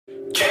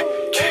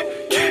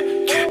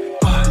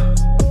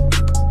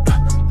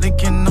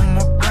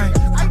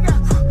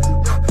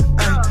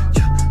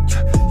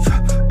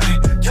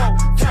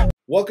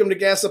Welcome to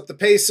Gas Up the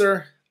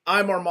Pacer.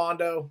 I'm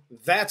Armando.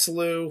 That's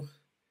Lou.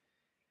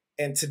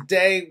 And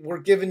today we're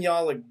giving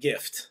y'all a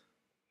gift.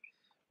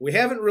 We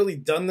haven't really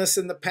done this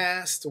in the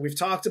past. We've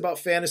talked about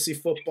fantasy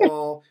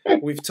football.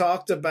 We've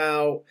talked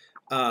about,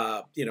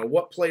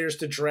 what players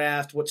to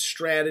draft, what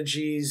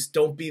strategies,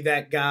 don't be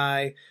that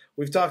guy.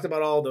 We've talked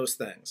about all those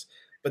things.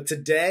 But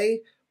today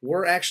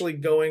we're actually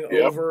going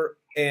over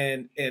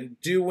and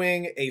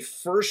doing a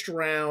first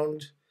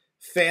round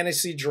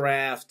fantasy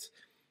draft.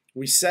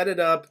 We set it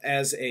up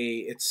as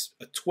it's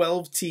a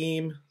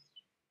 12-team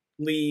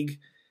league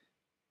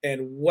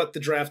and what the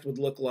draft would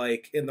look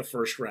like in the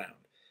first round.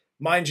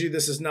 Mind you,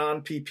 this is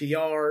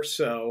non-PPR,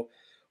 so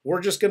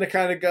we're just going to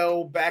kind of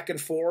go back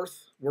and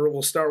forth.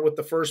 We'll start with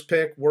the first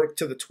pick, work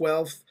to the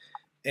 12th,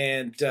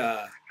 and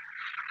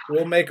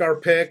we'll make our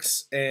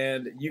picks,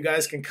 and you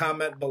guys can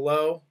comment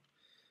below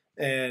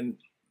and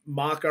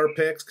mock our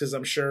picks because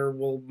I'm sure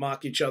we'll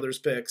mock each other's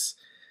picks.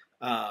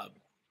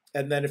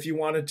 And then if you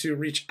wanted to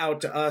reach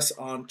out to us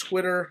on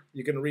Twitter,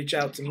 you can reach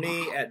out to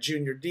me at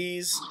Junior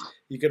D's.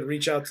 You can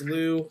reach out to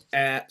Lou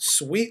at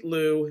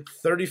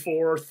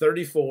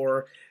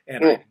SweetLou3434.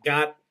 And I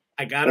got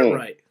it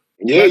right.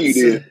 Yeah, you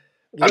did.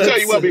 I'll tell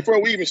you what, before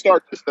we even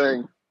start this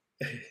thing,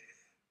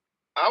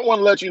 I want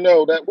to let you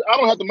know that I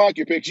don't have to mock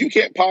your picks. You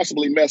can't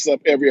possibly mess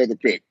up every other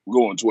pick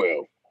going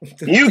 12.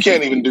 You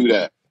can't even do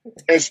that.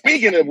 And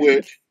speaking of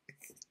which,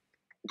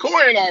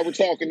 Corey and I were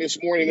talking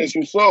this morning, as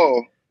you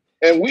saw,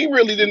 and we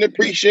really didn't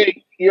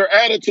appreciate your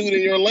attitude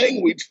and your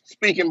language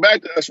speaking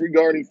back to us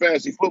regarding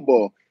fantasy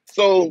football.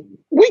 So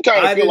we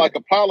kind of feel like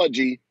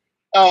apology.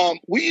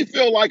 We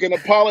feel like an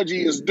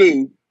apology is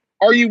due.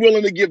 Are you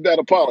willing to give that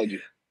apology?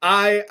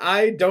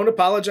 I don't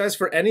apologize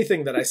for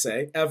anything that I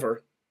say,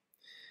 ever.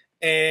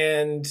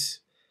 And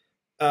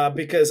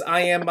because I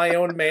am my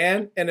own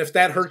man, and if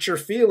that hurts your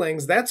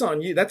feelings, that's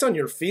on you. That's on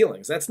your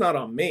feelings. That's not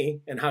on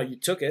me and how you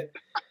took it.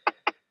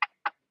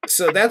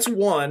 So that's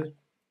one.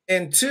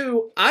 And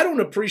two, I don't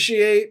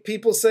appreciate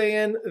people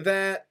saying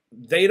that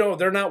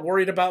they're not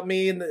worried about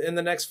me in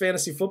the next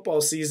fantasy football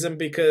season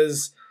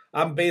because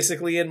I'm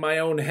basically in my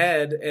own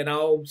head and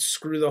I'll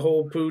screw the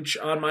whole pooch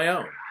on my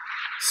own.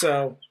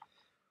 So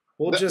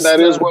we'll just that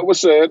is what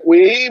was said.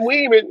 We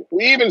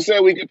even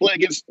said we could play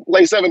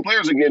 7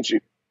 players against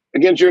your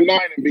 9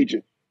 and beat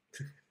you.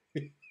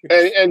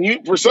 and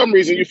you, for some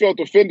reason, you felt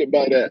offended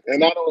by that,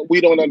 and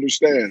we don't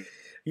understand.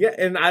 Yeah,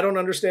 and I don't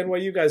understand why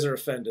you guys are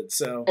offended.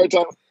 So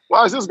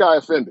why is this guy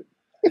offended?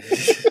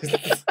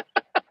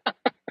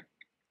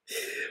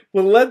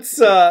 Well, let's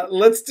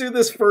do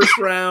this first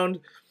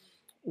round.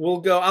 We'll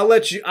go.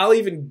 I'll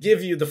even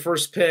give you the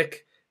first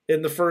pick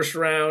in the first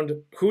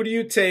round. Who do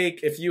you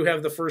take if you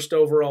have the first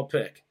overall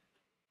pick?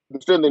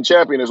 Defending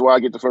champion is why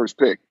I get the first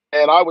pick.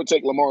 And I would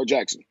take Lamar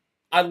Jackson.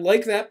 I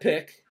like that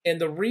pick. And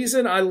the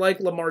reason I like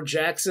Lamar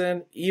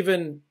Jackson,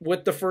 even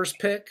with the first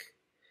pick,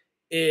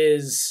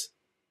 is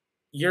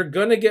you're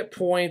going to get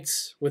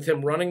points with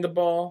him running the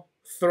ball,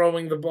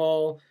 throwing the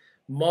ball,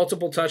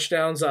 multiple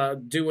touchdowns,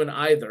 doing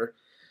either.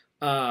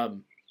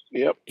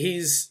 Yep.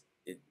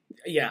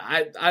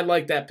 I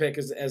like that pick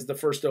as the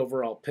first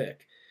overall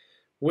pick.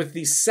 With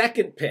the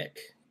second pick,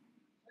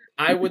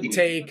 I would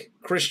take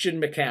Christian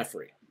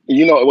McCaffrey.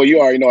 You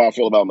already know how I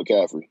feel about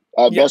McCaffrey.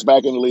 Best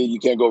back in the league. You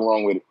can't go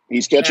wrong with it.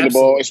 He's catching the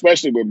ball,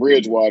 especially with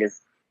Bridgewater.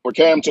 Where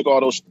Cam took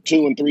all those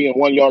 2 and 3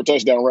 and 1 yard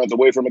touchdown runs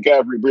away from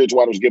McCaffrey,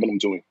 Bridgewater's giving them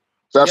to him.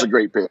 So that's a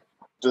great pick.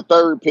 The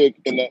third pick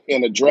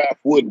in the draft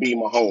would be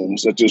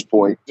Mahomes at this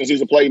point. Since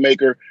he's a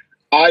playmaker,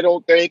 I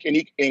don't think, and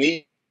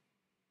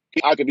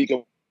I could be,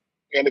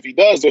 and if he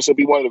does this, he'll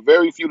be one of the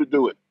very few to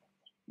do it.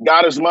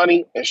 Got his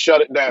money and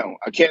shut it down.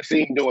 I can't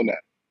see him doing that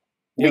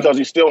because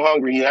he's still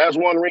hungry. He has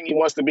one ring. He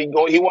wants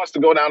to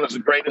go down as the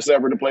greatest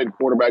ever to play the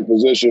quarterback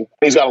position.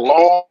 He's got a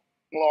long,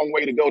 long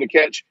way to go to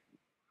catch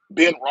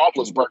Ben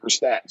Roethlisberger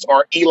stats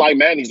or Eli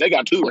Manning's. They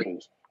got 2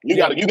 rings. You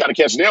got to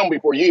catch them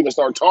before you even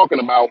start talking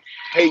about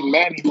Peyton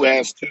Manning, who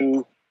has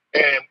 2,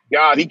 and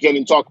God, he can't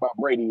even talk about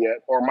Brady yet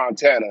or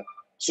Montana.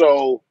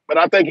 So, but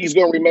I think he's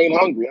going to remain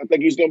hungry. I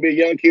think he's going to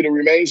be a young kid who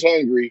remains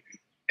hungry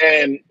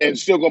and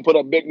still going to put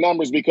up big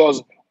numbers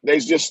because they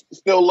just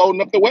still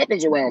loading up the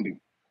weapons around him.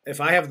 If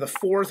I have the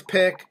 4th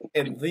pick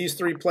and these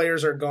 3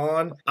 players are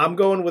gone, I'm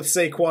going with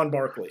Saquon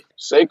Barkley.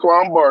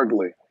 Saquon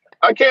Barkley.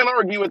 I can't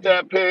argue with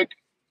that pick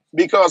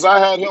because I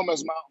had him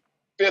as my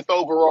 5th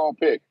overall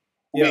pick.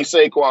 Be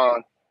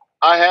Saquon.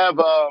 I have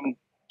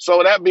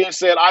so that being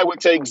said, I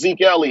would take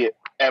Zeke Elliott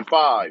at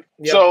 5.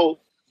 Yep. So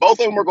both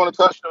of them are going to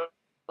touch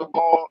the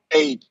ball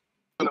 8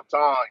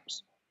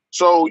 times.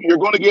 So you're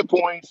going to get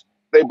points.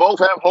 They both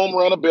have home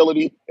run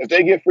ability. If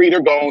they get free,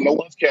 they're gone. No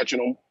one's catching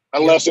them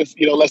unless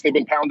unless they've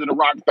been pounding the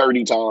rock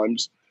 30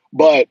 times.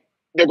 But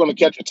they're going to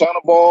catch a ton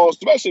of balls,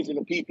 especially if in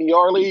the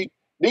PPR league.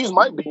 These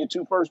might be your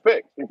 2 first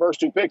picks, your first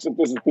 2 picks if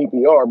this is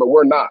PPR, but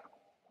we're not.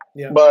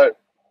 Yeah. But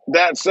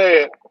that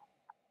said,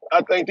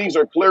 I think these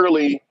are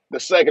clearly the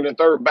second and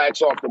third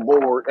backs off the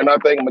board, and I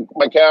think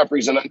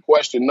McCaffrey's an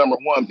unquestioned number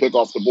 1 pick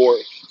off the board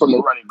from the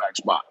running back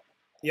spot.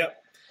 Yep.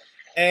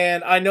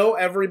 And I know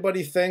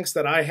everybody thinks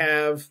that I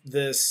have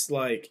this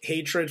like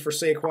hatred for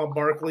Saquon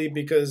Barkley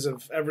because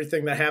of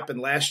everything that happened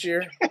last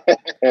year.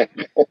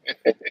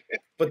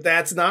 But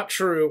that's not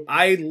true.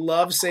 I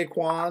love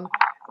Saquon.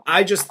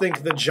 I just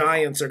think the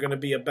Giants are going to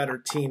be a better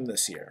team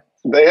this year.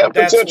 They have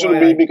potential to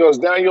be because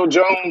Daniel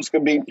Jones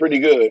could be pretty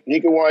good. He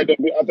can wind up.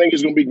 I think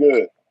he's going to be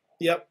good.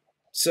 Yep.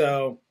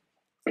 So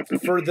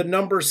for the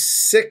number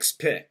 6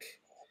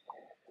 pick,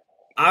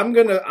 I'm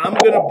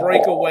gonna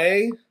break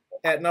away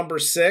at number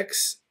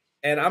 6,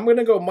 and I'm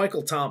gonna go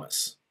Michael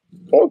Thomas.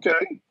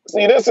 Okay.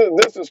 See, this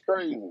is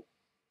crazy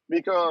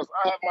because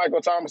I have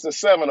Michael Thomas at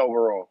 7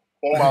 overall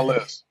on my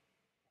list.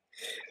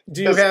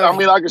 Do you have? I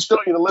mean, I can show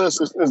you the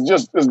list.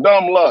 It's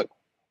dumb luck.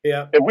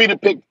 Yeah. If we'd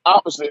have picked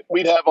opposite,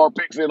 we'd have our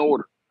picks in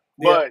order.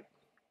 But yeah.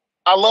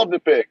 I love the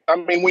pick. I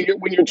mean, when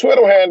your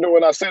Twitter handle,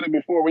 and I said it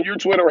before, when your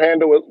Twitter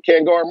handle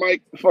can't guard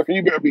Mike, fucking,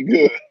 you better be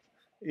good.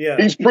 Yeah.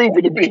 He's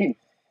proven to be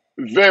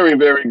very,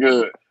 very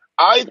good.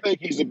 I think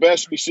he's the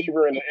best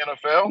receiver in the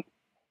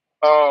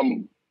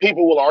NFL.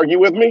 People will argue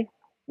with me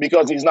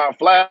because he's not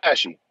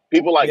flashy.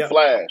 People like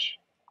flash.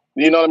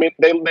 You know what I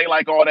mean? They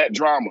like all that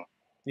drama.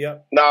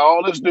 Yep. Now,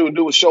 all this dude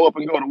do is show up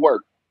and go to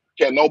work.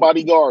 Can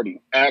nobody guard him?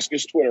 Ask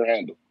his Twitter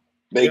handle.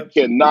 They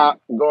cannot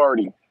guard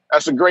him.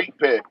 That's a great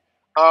pick.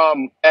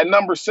 At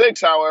number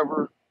 6,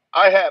 however,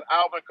 I had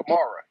Alvin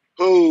Kamara,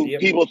 who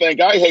people think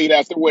I hate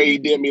after the way he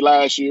did me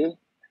last year.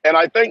 And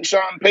I think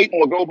Sean Payton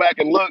will go back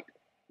and look,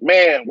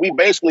 man, we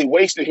basically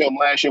wasted him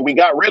last year. We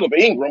got rid of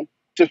Ingram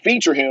to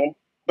feature him,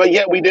 but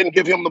yet we didn't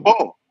give him the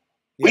ball.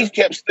 We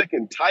kept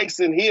sticking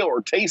Taysom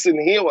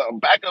Hill, a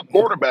backup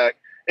quarterback,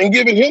 and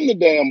giving him the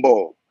damn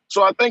ball.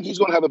 So I think he's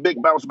going to have a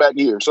big bounce back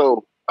year.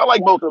 So I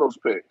like both of those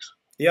picks.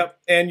 Yep,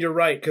 and you're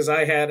right, because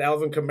I had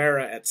Alvin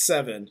Kamara at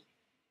 7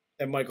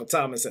 and Michael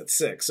Thomas at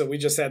 6. So we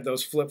just had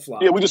those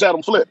flip-flops. Yeah, we just had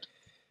them flipped.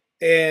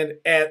 And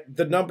at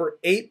the number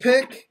 8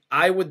 pick,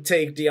 I would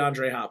take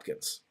DeAndre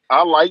Hopkins.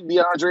 I like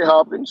DeAndre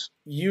Hopkins.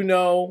 You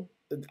know,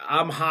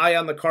 I'm high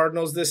on the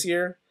Cardinals this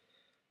year.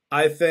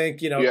 I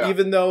think,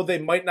 even though they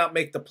might not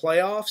make the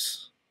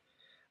playoffs,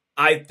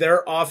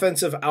 their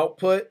offensive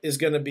output is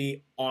going to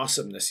be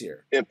awesome this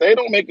year. If they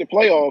don't make the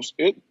playoffs,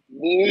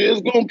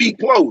 it's going to be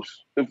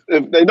close.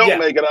 If they don't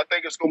make it, I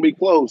think it's going to be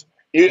close.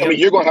 I mean,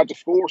 you're going to have to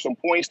score some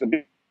points to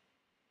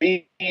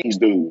beat these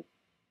dudes.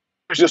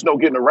 There's just no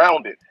getting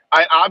around it.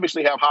 I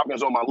obviously have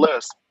Hopkins on my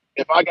list.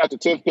 If I got the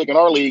 10th pick in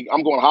our league,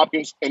 I'm going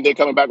Hopkins, and they're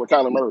coming back with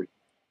Kyler Murray.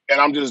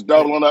 And I'm just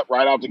doubling up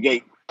right out the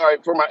gate. All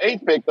right, for my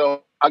 8th pick,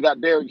 though, I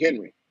got Derrick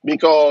Henry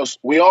because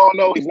we all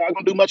know he's not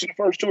going to do much in the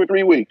first 2 or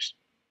 3 weeks.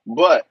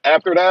 But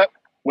after that,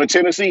 when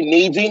Tennessee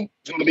needs him,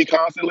 it's going to be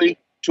constantly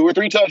 2 or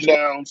 3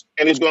 touchdowns,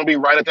 and he's going to be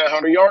right at that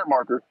 100-yard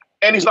marker,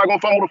 and he's not going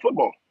to fumble the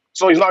football.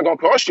 So he's not going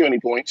to cost you any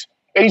points,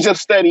 and he's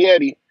just steady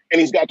Eddie,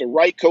 and he's got the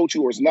right coach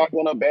who is not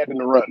going to abandon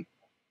the run.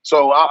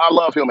 So I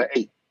love him at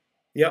 8.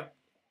 Yep.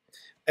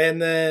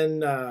 And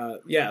then,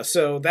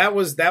 so that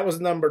was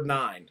number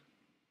 9.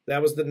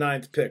 That was the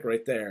 9th pick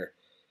right there.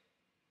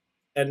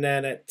 And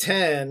then at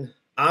 10,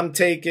 I'm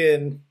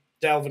taking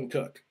Dalvin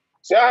Cook.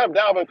 See, I have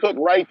Dalvin Cook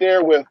right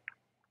there with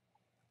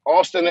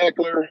Austin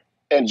Eckler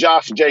and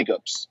Josh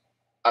Jacobs.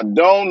 I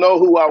don't know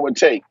who I would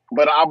take,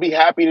 but I'll be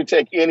happy to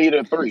take any of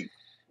the 3.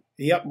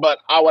 Yep. But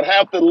I would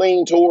have to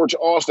lean towards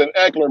Austin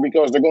Eckler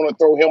because they're going to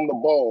throw him the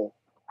ball.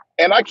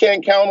 And I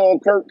can't count on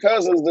Kirk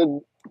Cousins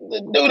to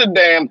do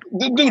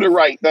the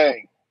right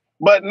thing.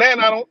 But then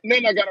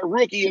I got a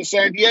rookie in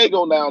San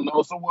Diego now,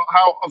 though. So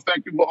how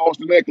effective will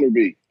Austin Eckler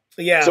be?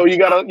 Yeah. So you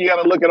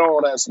gotta look at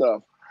all that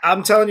stuff.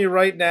 I'm telling you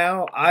right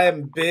now, I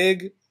am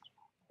big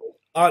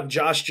on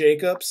Josh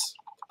Jacobs.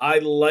 I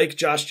like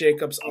Josh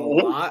Jacobs a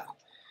lot.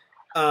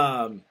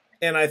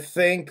 And I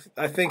think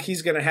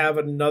he's going to have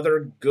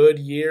another good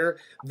year.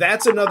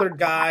 That's another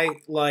guy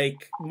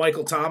like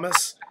Michael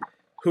Thomas,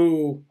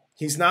 who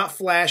he's not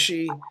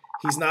flashy.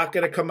 He's not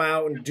going to come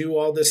out and do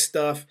all this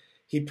stuff.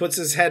 He puts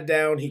his head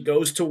down. He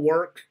goes to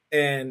work,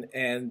 and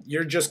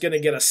you're just going to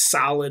get a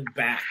solid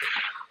back.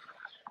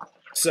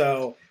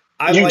 So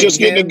you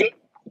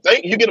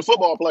get a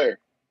football player.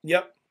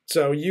 Yep.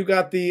 So you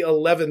got the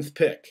 11th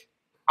pick.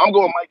 I'm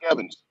going Mike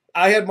Evans.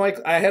 I had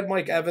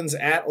Mike Evans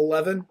at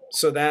 11,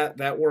 so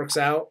that works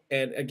out.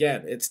 And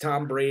again, it's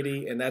Tom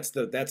Brady, and that's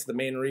the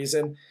main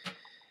reason.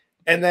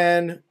 And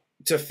then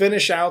to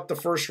finish out the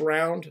first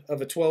round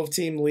of a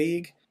 12-team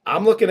league,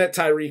 I'm looking at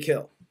Tyreek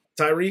Hill.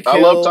 I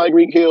love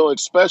Tyreek Hill,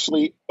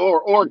 especially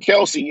or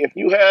Kelsey. If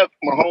you have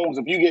Mahomes,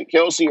 if you get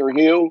Kelsey or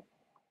Hill,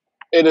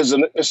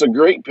 it's a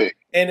great pick.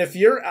 And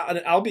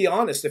I'll be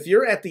honest, if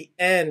you're at the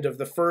end of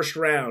the first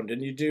round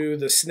and you do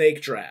the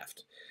snake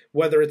draft,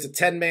 whether it's a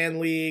 10-man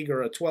league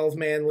or a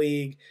 12-man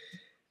league,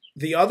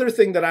 the other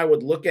thing that I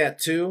would look at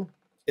too,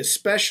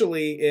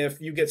 especially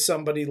if you get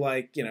somebody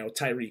like,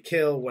 Tyreek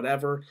Hill,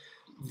 whatever,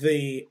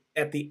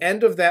 at the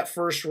end of that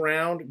first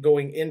round,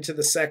 going into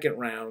the second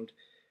round,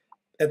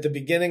 at the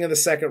beginning of the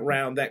second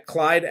round, that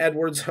Clyde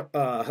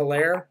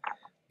Edwards-Helaire,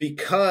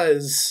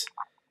 because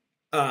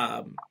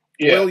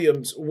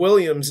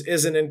Williams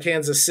isn't in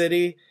Kansas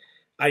City,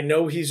 I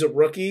know he's a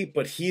rookie,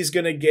 but he's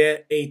going to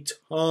get a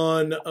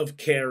ton of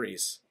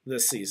carries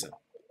this season.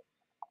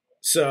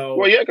 So,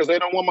 well, yeah, because they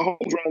don't want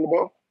Mahomes running the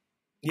ball.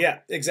 Yeah,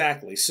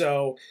 exactly.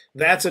 So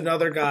that's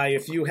another guy.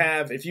 If you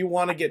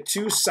want to get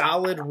two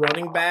solid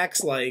running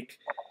backs,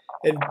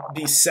 and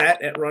be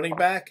set at running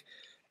back,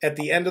 at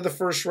the end of the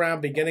first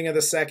round, beginning of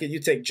the second, you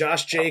take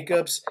Josh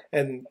Jacobs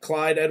and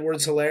Clyde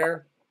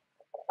Edwards-Helaire,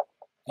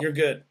 you're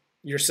good.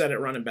 You're set at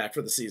running back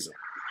for the season.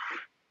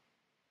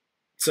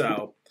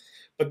 So,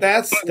 but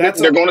that's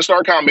they're going to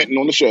start commenting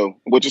on the show,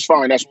 which is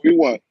fine. That's what we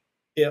want.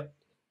 Yep.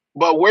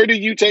 But where do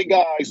you take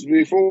guys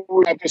before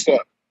we wrap this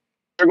up?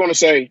 They're going to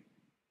say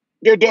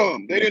they're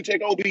dumb. They didn't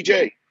take OBJ.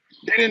 They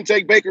didn't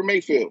take Baker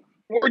Mayfield.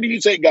 Where do you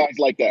take guys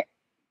like that?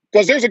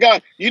 Because there's a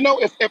guy,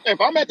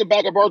 if I'm at the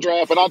back of our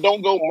draft and I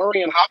don't go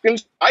Murray and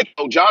Hopkins, I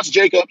go Josh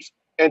Jacobs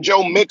and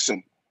Joe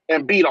Mixon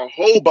and beat a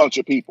whole bunch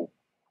of people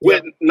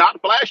with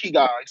not flashy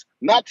guys,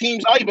 not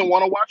teams I even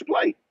want to watch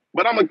play.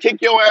 But I'm going to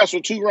kick your ass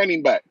with two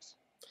running backs.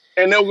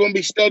 And they're going to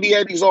be steady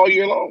Eddies all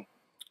year long.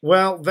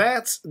 Well,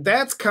 that's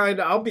kind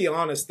of, I'll be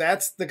honest,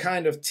 that's the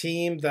kind of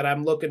team that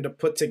I'm looking to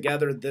put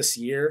together this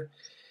year.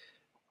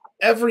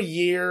 Every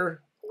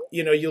year,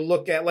 you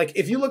look at,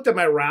 if you looked at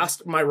my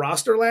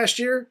roster last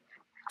year,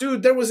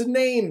 dude, there was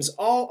names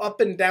all up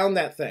and down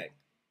that thing,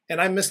 and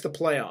I missed the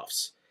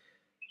playoffs.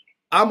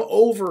 I'm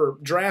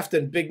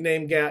over-drafting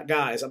big-name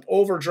guys. I'm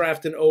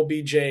over-drafting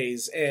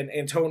OBJs and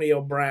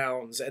Antonio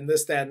Browns and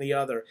this, that, and the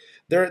other.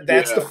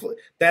 That's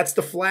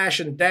the flash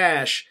and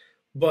dash,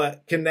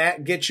 but can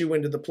that get you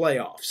into the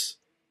playoffs?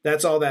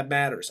 That's all that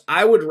matters.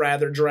 I would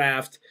rather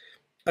draft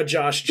a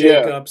Josh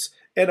Jacobs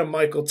and a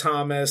Michael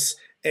Thomas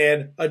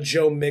and a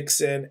Joe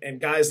Mixon and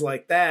guys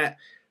like that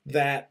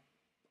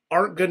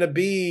aren't going to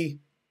be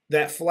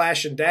that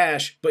flash and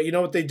dash, but you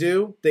know what they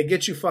do? They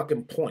get you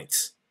fucking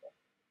points.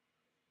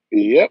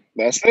 Yep,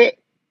 that's it.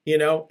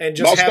 And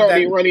just my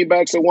starting running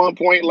backs at one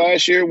point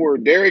last year were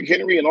Derrick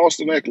Henry and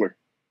Austin Eckler.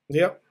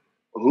 Yep.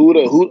 Who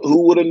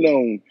would have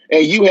known?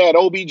 And you had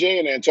OBJ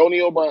and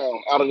Antonio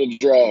Brown out of the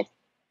draft.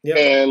 Yep.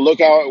 And look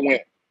how it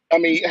went. I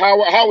mean,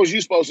 how was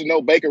you supposed to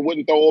know Baker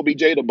wouldn't throw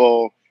OBJ the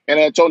ball and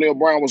Antonio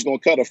Brown was going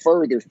to cut a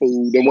further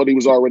food than what he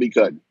was already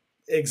cutting?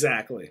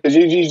 Exactly. Because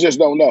you just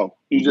don't know.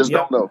 You just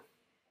don't know.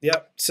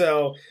 Yep.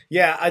 So,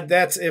 yeah,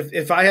 that's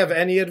if I have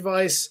any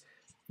advice,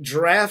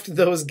 draft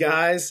those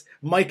guys.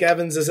 Mike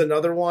Evans is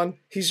another one.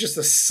 He's just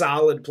a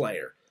solid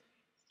player.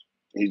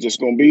 He's just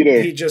going to be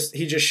there. He just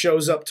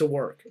shows up to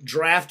work.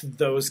 Draft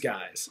those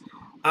guys.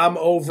 I'm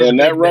over. And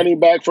that running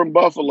back from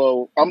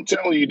Buffalo, I'm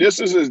telling you, this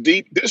is as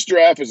deep. This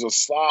draft is a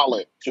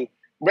solid.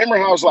 Remember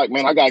how it's like,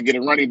 man, I got to get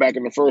a running back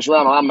in the first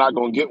round or I'm not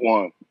going to get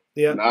one.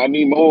 Yeah. I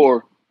need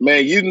more.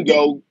 Man, you can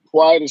go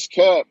quiet as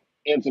kept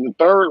into the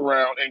third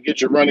round and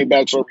get your running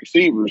backs or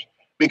receivers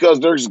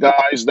because there's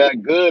guys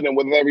that good. And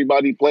with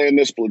everybody playing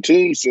this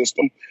platoon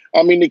system,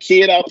 I mean, the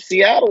kid out of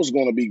Seattle is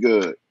going to be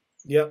good.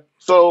 Yep.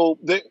 So,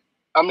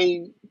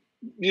 you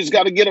just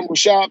got to get them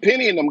Rashad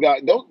Penny and them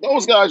guys.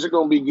 Those guys are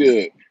going to be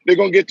good. They're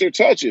going to get their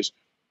touches.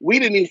 We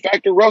didn't even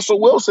factor Russell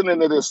Wilson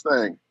into this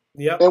thing.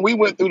 Yep. And we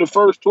went through the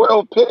first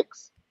 12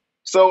 picks.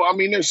 So, I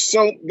mean,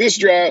 this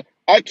draft,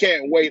 I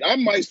can't wait. I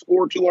might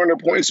score 200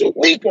 points a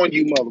week on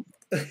you, mother.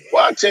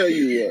 Well, I tell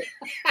you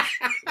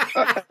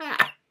what.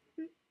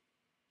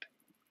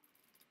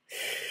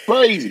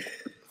 Crazy.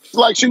 It's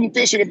like shooting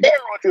fish in a barrel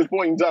at this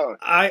point in time.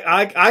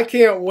 I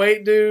can't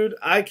wait, dude.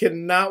 I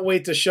cannot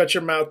wait to shut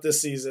your mouth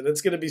this season.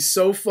 It's going to be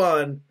so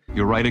fun.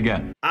 You're right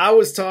again. I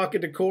was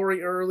talking to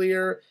Corey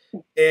earlier,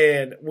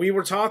 and we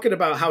were talking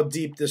about how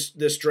deep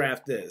this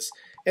draft is.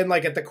 And,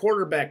 at the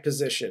quarterback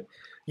position,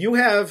 you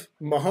have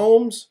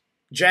Mahomes,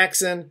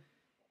 Jackson,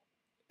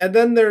 and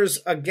then there's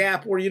a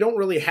gap where you don't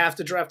really have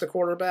to draft a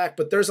quarterback,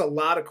 but there's a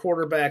lot of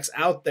quarterbacks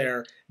out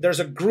there. There's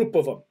a group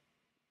of them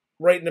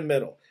right in the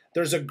middle.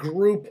 There's a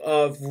group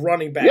of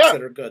running backs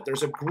that are good.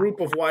 There's a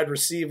group of wide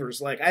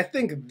receivers. I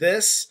think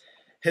this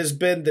has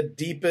been the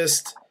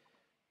deepest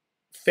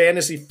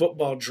fantasy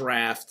football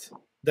draft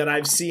that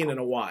I've seen in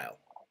a while.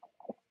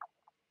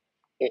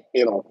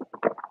 In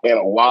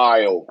a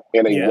while.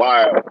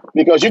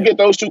 Because you get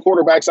those two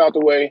quarterbacks out the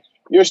way,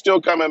 you're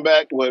still coming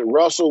back with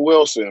Russell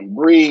Wilson,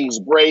 Breeze,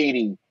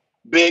 Brady,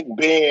 Big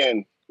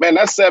Ben. Man,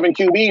 that's 7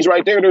 QBs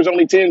right there. There's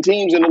only 10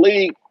 teams in the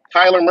league.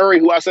 Kyler Murray,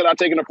 who I said I'd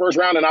take in the first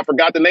round, and I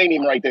forgot to name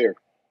him right there.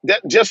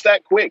 Just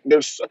that quick.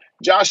 There's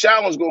Josh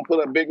Allen's going to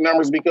put up big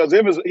numbers because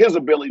of his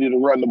ability to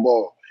run the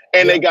ball.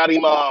 And they got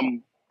him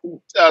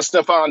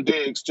Stephon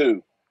Diggs,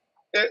 too.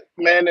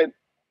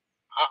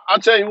 I'll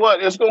tell you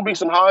what, it's going to be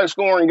some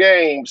high-scoring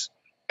games.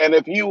 And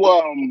if you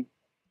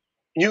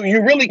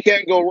you really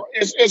can't go –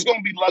 it's going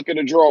to be luck of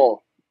the draw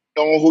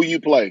on who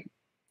you play.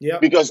 Yeah.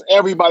 Because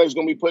everybody's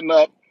going to be putting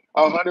up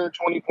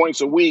 120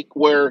 points a week,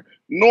 where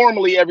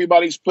normally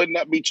everybody's putting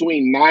up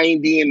between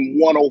 90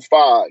 and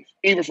 105.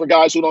 Even for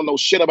guys who don't know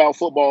shit about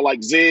football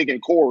like Zig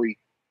and Corey,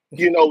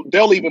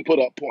 they'll even put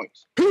up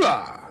points.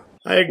 I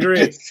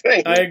agree.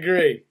 I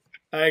agree.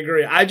 I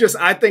agree. I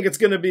think it's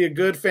going to be a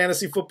good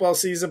fantasy football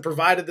season,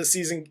 provided the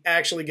season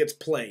actually gets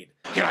played.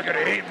 Can I get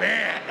an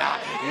amen?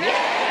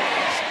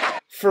 Yes!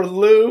 For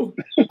Lou,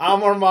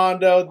 I'm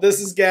Armando. This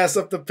is Gas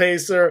Up the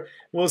Pacer.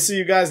 We'll see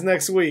you guys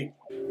next week.